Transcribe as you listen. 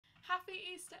Happy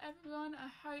Easter everyone. I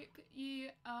hope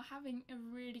you are having a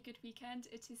really good weekend.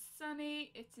 It is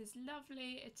sunny, it is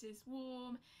lovely, it is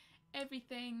warm,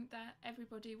 everything that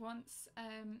everybody wants,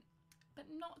 but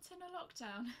not in a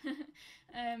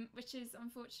lockdown, which is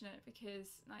unfortunate because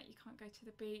like you can't go to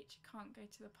the beach, you can't go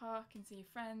to the park and see your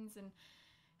friends and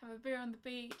have a beer on the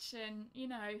beach, and you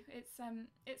know, it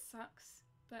sucks,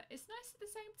 but it's nice at the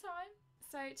same time.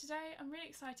 So today I'm really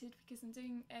excited because I'm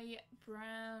doing a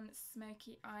brown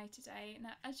smoky eye today.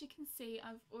 Now as you can see,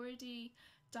 I've already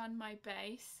done my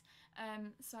base,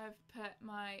 so I've put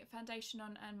my foundation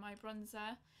on and my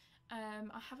bronzer.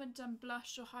 I haven't done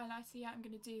blush or highlighter yet, I'm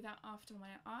going to do that after my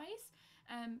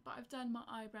eyes, but I've done my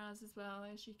eyebrows as well,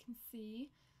 as you can see,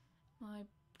 my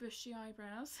bushy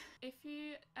eyebrows. If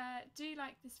you do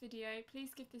like this video,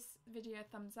 please give this video a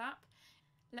thumbs up.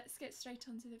 Let's get straight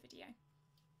onto the video.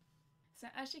 So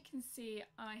as you can see,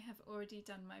 I have already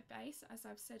done my base, as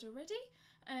I've said already.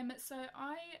 So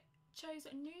I chose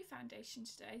a new foundation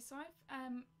today. So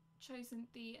I've chosen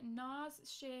the Nars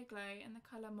Sheer Glow in the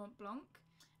colour Mont Blanc.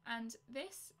 And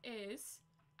this is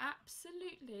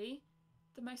absolutely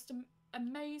the most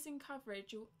amazing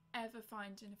coverage you'll ever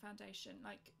find in a foundation.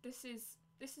 Like this is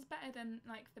better than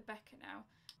like the Becca now.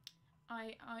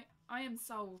 I am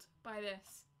sold by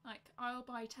this. Like, I'll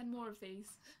buy 10 more of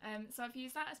these. So I've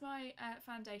used that as my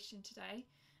foundation today.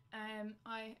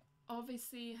 I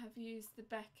obviously have used the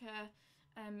Becca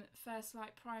First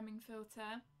Light Priming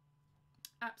Filter.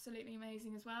 Absolutely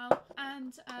amazing as well.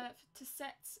 And to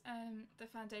set the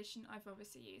foundation, I've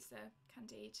obviously used the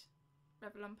Candid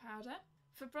Revlon powder.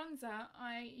 For bronzer,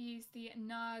 I used the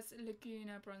Nars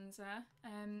Laguna bronzer.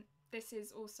 This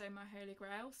is also my holy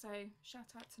grail, so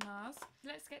shout out to Nars.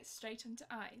 Let's get straight onto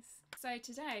eyes. So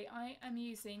today I am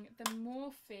using the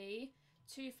Morphe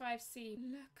 25C.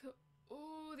 Look at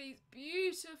all these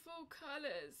beautiful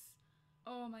colours.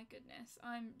 Oh my goodness,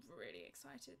 I'm really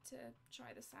excited to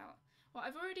try this out. Well,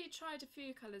 I've already tried a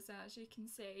few colours out, as you can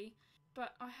see,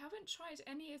 but I haven't tried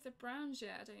any of the browns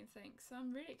yet, I don't think, so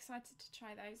I'm really excited to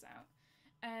try those out.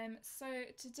 So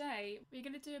today we're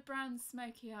going to do a brown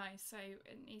smoky eye, so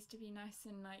it needs to be nice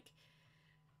and like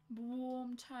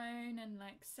warm tone and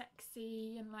like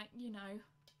sexy and like, you know,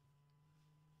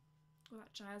 all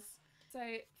that jazz. So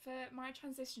for my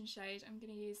transition shade, I'm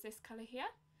going to use this colour here,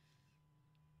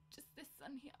 just this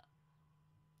one here.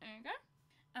 There you go.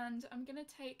 And I'm going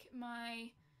to take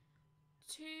my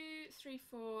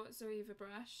 234 Zoeva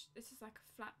brush. This is like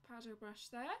a flat powder brush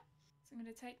there. So I'm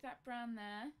going to take that brown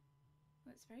there.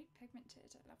 Well, it's very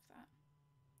pigmented, I love that.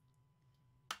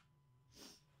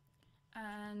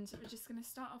 And we're just going to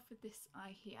start off with this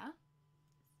eye here.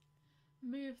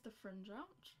 Move the fringe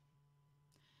out.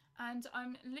 And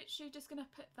I'm literally just going to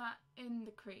put that in the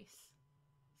crease.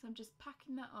 So I'm just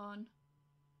packing that on.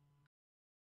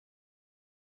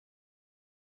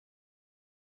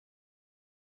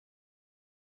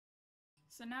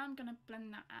 So now I'm going to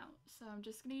blend that out. So I'm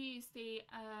just going to use the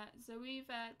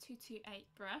Zoeva 228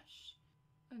 brush.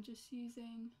 I'm just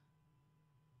using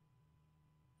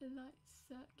the light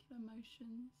circular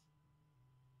motions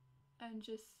and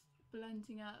just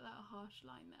blending out that harsh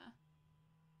line there.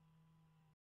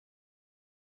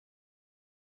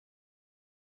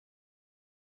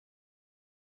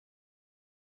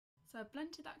 So I've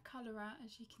blended that colour out,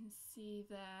 as you can see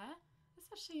there.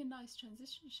 That's actually a nice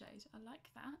transition shade, I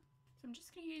like that. So I'm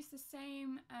just going to use the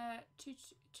same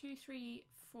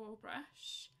 234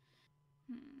 brush.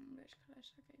 Which colour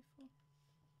should I go for?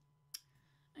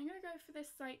 I'm going to go for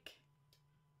this like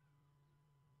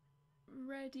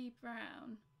reddy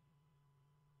brown.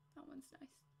 That one's nice,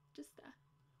 just there.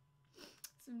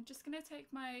 So I'm just going to take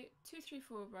my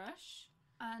 234 brush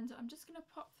and I'm just going to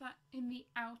pop that in the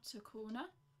outer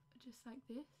corner, just like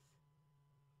this.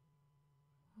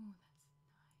 Oh, that's nice.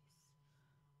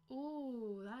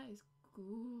 Oh, that is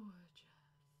gorgeous.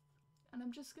 And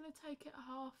I'm just going to take it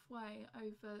halfway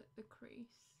over the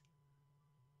crease.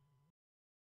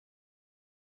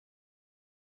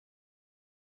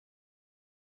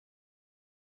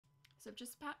 So I've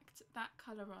just packed that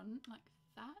colour on like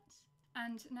that.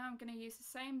 And now I'm going to use the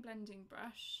same blending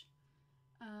brush.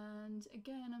 And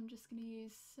again, I'm just going to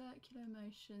use circular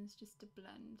motions just to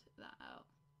blend that out.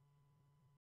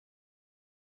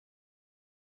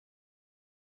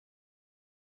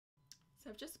 So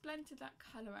I've just blended that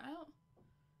colour out.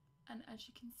 And as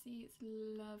you can see, it's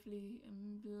lovely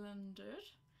and blended.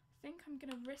 I think I'm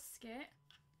going to risk it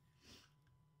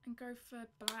and go for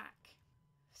black.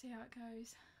 See how it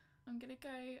goes. I'm going to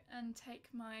go and take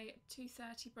my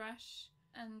 230 brush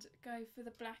and go for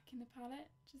the black in the palette,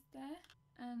 just there.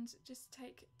 And just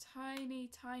take tiny,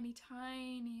 tiny,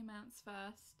 tiny amounts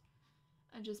first.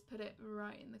 and just put it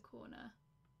right in the corner.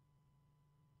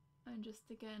 And just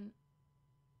again,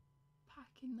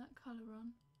 packing that colour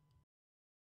on.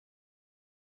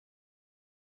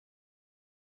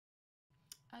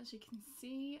 As you can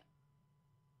see,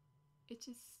 it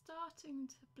is starting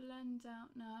to blend out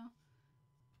now.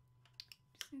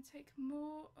 Just going to take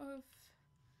more of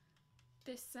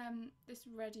this this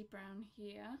reddy brown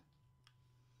here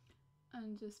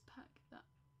and just pack that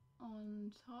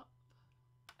on top,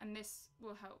 and this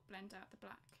will help blend out the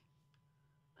black.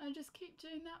 And just keep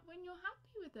doing that when you're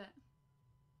happy with it.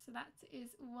 So that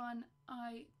is one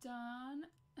eye done,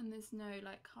 and there's no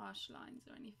like harsh lines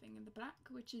or anything in the black,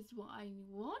 which is what I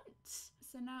want.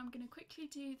 So now I'm going to quickly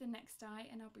do the next eye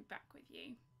and I'll be back with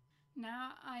you.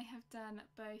 Now I have done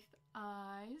both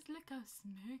eyes. Look how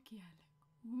smoky I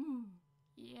look. Ooh,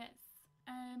 yes.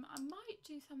 I might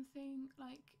do something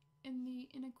like in the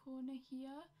inner corner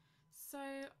here. So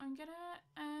I'm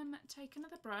gonna take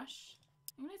another brush.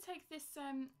 I'm gonna take this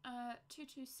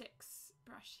 226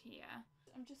 brush here.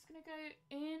 I'm just gonna go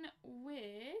in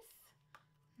with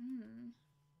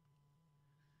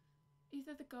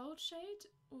either the gold shade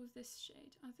or this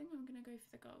shade. I think I'm gonna go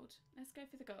for the gold. Let's go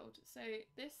for the gold. So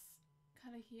this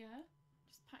colour here,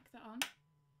 just pack that on.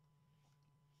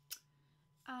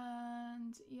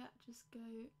 And yeah, just go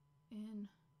in.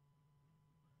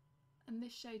 And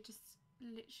this shade just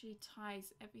literally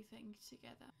ties everything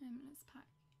together. Let's pack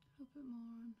a little bit more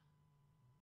on.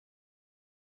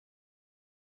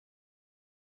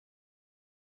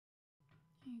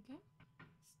 There you go.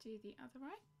 Let's do the other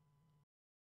eye.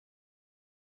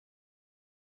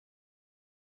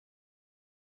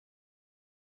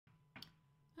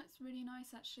 That's really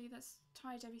nice actually, that's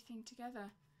tied everything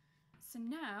together. So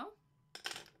now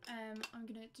I'm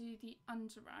going to do the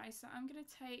under eye. So I'm going to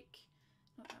take,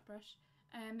 not that brush,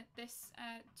 this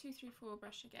 234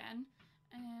 brush again,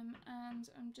 and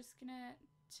I'm just going to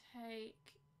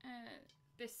take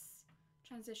this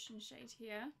transition shade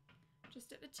here,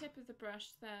 just at the tip of the brush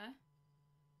there,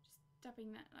 just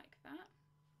dabbing that like that,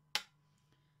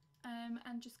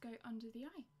 and just go under the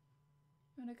eye.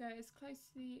 I'm going to go as close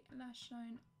to the lash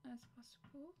line as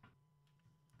possible.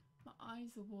 My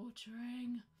eyes are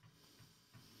watering.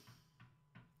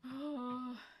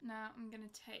 Oh. Now I'm going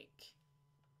to take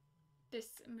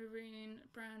this maroon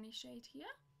brownie shade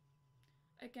here,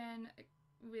 again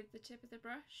with the tip of the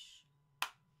brush,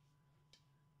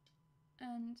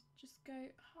 and just go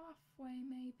halfway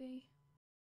maybe.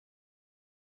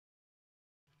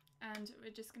 And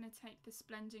we're just going to take this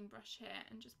blending brush here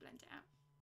and just blend it out.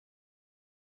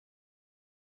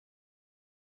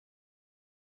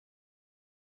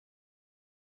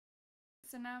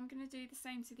 So now I'm going to do the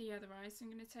same to the other eye. So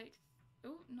I'm going to take,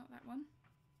 oh, not that one,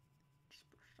 just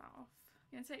brush that off.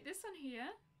 I'm going to take this one here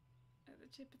at the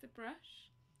tip of the brush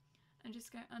and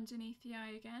just go underneath the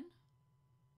eye again.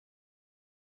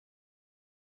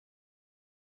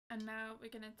 And now we're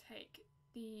going to take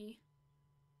the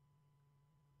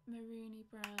maroony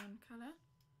brown colour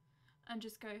and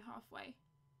just go halfway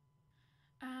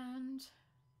and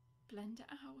blend it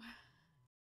out.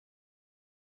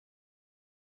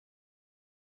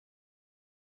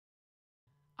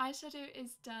 Eyeshadow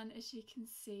is done, as you can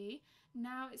see.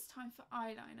 Now it's time for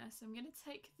eyeliner. So I'm going to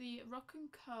take the Rock and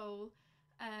Kohl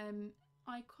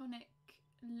Iconic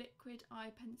Liquid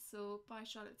Eye Pencil by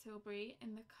Charlotte Tilbury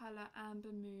in the colour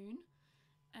Amber Moon.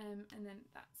 And then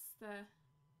that's the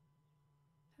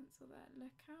pencil there.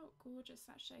 Look how gorgeous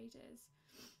that shade is.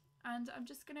 And I'm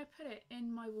just going to put it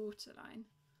in my waterline.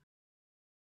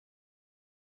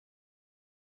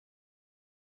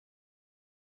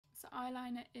 So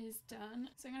eyeliner is done.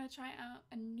 So I'm going to try out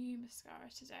a new mascara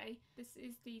today. This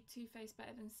is the Too Faced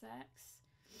Better Than Sex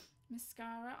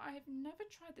mascara. I have never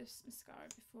tried this mascara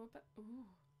before, but ooh,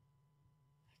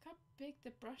 look how big the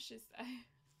brush is though.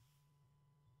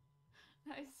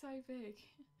 That is so big.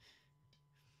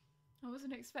 I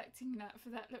wasn't expecting that for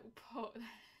that little pot.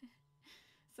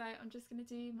 So I'm just going to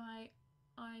do my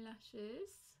eyelashes.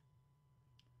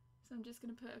 So I'm just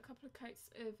going to put a couple of coats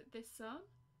of this on,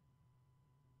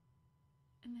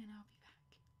 and then I'll be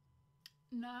back.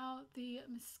 Now the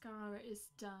mascara is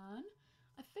done.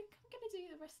 I think I'm going to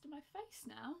do the rest of my face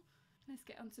now. Let's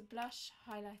get on to blush,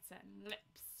 highlighter and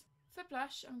lips. For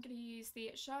blush, I'm going to use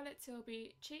the Charlotte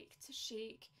Tilbury Cheek to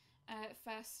Chic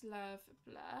First Love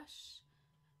blush.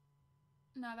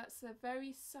 Now that's a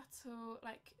very subtle,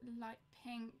 like light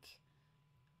pink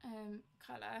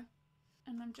colour.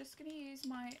 And I'm just going to use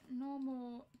my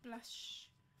normal blush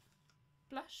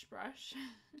brush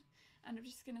and I'm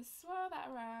just going to swirl that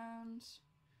around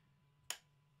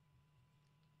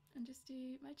and just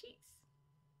do my cheeks.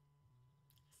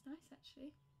 It's nice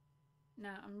actually.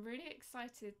 Now I'm really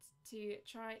excited to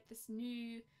try this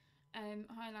new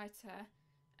highlighter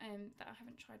that I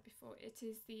haven't tried before. It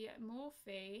is the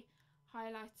Morphe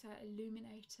highlighter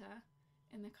Illuminator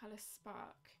in the colour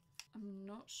Spark. I'm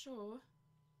not sure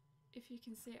if you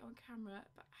can see it on camera,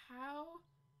 but how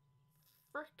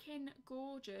freaking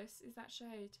gorgeous is that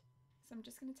shade? So I'm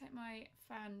just going to take my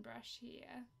fan brush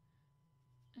here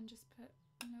and just put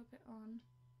a little bit on,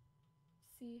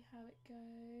 see how it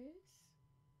goes.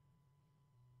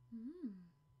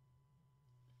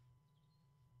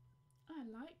 I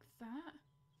like that.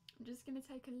 I'm just going to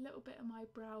take a little bit of my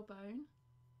brow bone.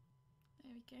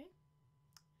 There we go.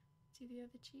 To the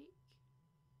other cheek.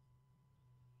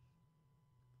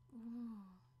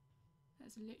 Ooh,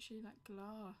 that's literally like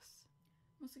glass.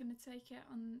 I'm also going to take it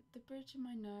on the bridge of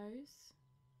my nose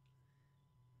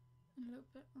and a little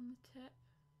bit on the tip,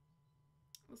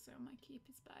 also on my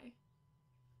cupid's bow.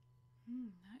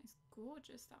 That is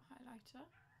gorgeous, that highlighter.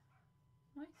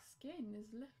 My skin is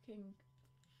looking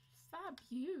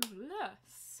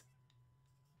fabulous.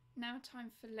 Now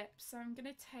time for lips. So I'm going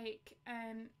to take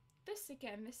this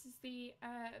again. This is the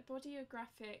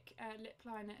Bodyographic lip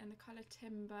liner in the colour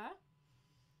Timber.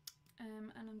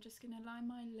 And I'm just going to line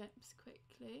my lips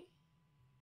quickly.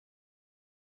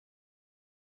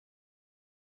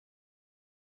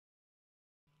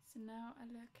 So now I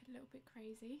look a little bit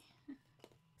crazy.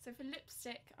 So for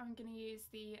lipstick, I'm going to use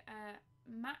the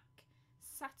MAC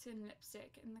Satin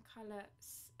lipstick in the colour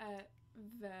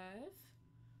Verve.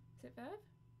 Is it Verve?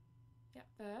 Yeah,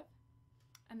 Verve.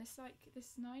 And it's like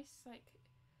this nice like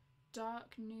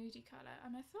dark nudie colour,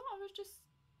 and I thought I would just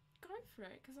go for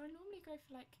it because I normally go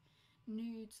for like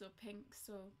nudes or pinks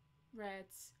or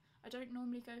reds. I don't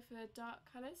normally go for dark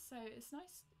colours, so it's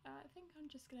nice. I think I'm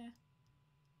just gonna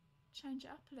change it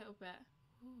up a little bit.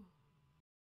 Ooh.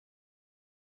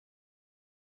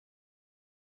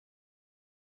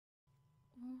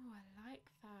 Ooh, I like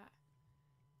that.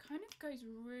 Kind of goes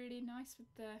really nice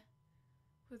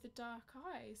with the dark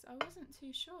eyes. I wasn't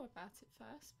too sure about it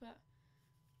first, but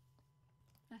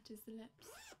that is the lips.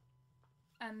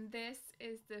 And this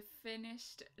is the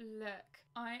finished look.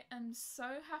 I am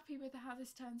so happy with how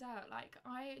this turns out. Like,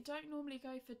 I don't normally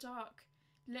go for dark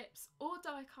lips or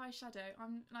dark eyeshadow.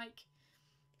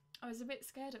 I was a bit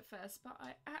scared at first, but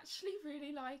I actually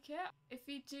really like it. If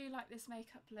you do like this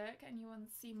makeup look and you want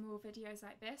to see more videos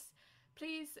like this,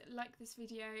 please like this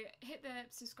video, hit the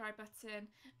subscribe button,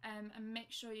 and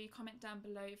make sure you comment down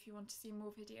below if you want to see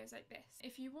more videos like this.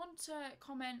 If you want to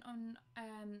comment on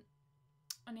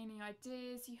any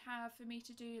ideas you have for me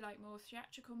to do, like more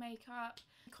theatrical makeup,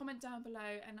 comment down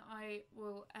below and I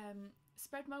will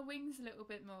spread my wings a little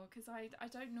bit more, because I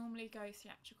don't normally go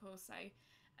theatrical, so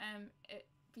it'd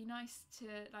be nice to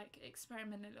like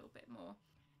experiment a little bit more.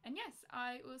 And yes,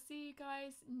 I will see you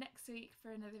guys next week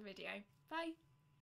for another video. Bye!